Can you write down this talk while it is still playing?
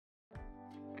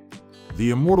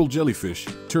The immortal jellyfish,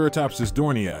 Turritopsis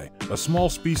dohrnii, a small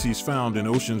species found in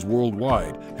oceans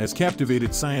worldwide, has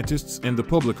captivated scientists and the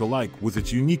public alike with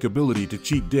its unique ability to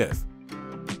cheat death.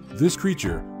 This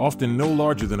creature, often no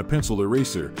larger than a pencil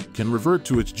eraser, can revert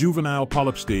to its juvenile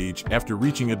polyp stage after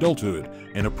reaching adulthood,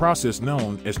 in a process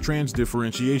known as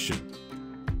transdifferentiation.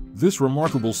 This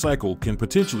remarkable cycle can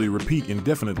potentially repeat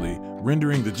indefinitely,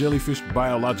 rendering the jellyfish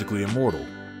biologically immortal.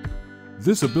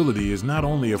 This ability is not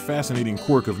only a fascinating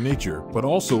quirk of nature, but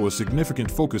also a significant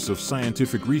focus of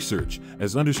scientific research,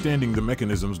 as understanding the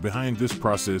mechanisms behind this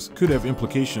process could have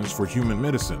implications for human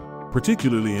medicine,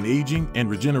 particularly in aging and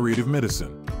regenerative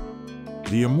medicine.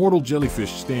 The immortal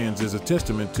jellyfish stands as a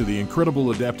testament to the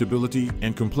incredible adaptability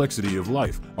and complexity of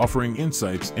life, offering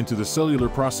insights into the cellular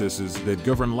processes that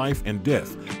govern life and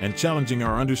death, and challenging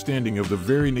our understanding of the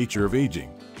very nature of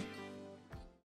aging.